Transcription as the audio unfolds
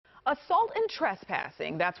Assault and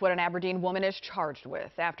trespassing, that's what an Aberdeen woman is charged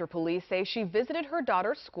with after police say she visited her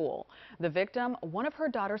daughter's school. The victim, one of her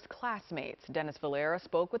daughter's classmates. Dennis Valera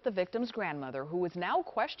spoke with the victim's grandmother, who is now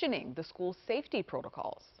questioning the school's safety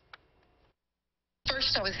protocols.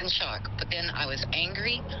 First, I was in shock, but then I was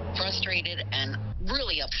angry, frustrated, and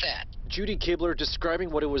really upset. Judy Kibler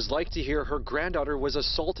describing what it was like to hear her granddaughter was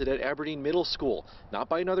assaulted at Aberdeen Middle School, not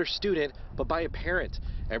by another student, but by a parent.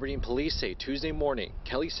 Aberdeen police say Tuesday morning,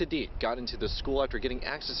 Kelly Sadik got into the school after getting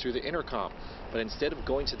access through the intercom, but instead of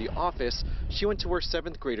going to the office, she went to where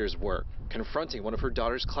 7th graders were, confronting one of her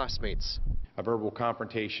daughter's classmates. A verbal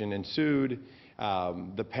confrontation ensued.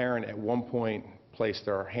 The parent at one point placed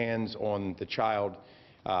their hands on the child,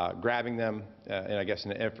 grabbing them, and I guess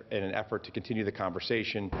in an effort to continue the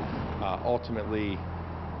conversation. Ultimately,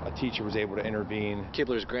 a teacher was able to intervene.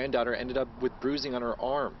 Kibler's granddaughter ended up with bruising on her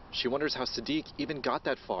arm. She wonders how Sadik even got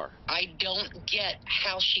that far. I don't get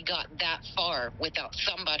how she got that far without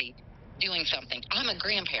somebody doing something. I'm a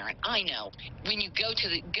grandparent. I know. When you go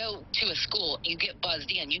to a school, you get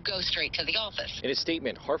buzzed in. You go straight to the office. In a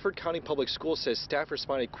statement, Harford County Public Schools says staff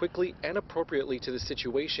responded quickly and appropriately to the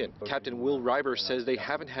situation. Captain Will Reiber says they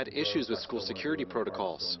haven't had issues with school security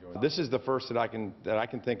protocols. This is the first that I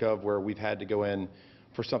can think of where we've had to go in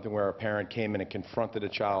for something where a parent came in and confronted a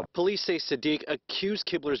child. Police say Sadik accused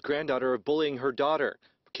Kibler's granddaughter of bullying her daughter.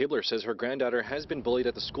 Kibler says her granddaughter has been bullied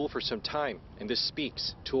at the school for some time, and this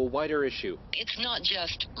speaks to a wider issue. It's not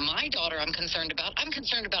just my daughter I'm concerned about. I'm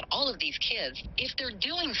concerned about all of these kids. If they're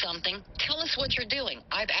doing something, tell us what you're doing.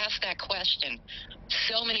 I've asked that question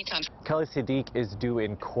so many times. Kelly Sadik is due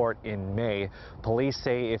in court in May. Police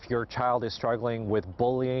say if your child is struggling with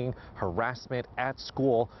bullying, harassment at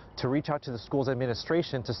school, to reach out to the school's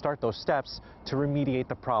administration to start those steps to remediate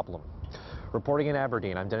the problem. Reporting in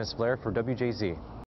Aberdeen, I'm Dennis Blair for WJZ.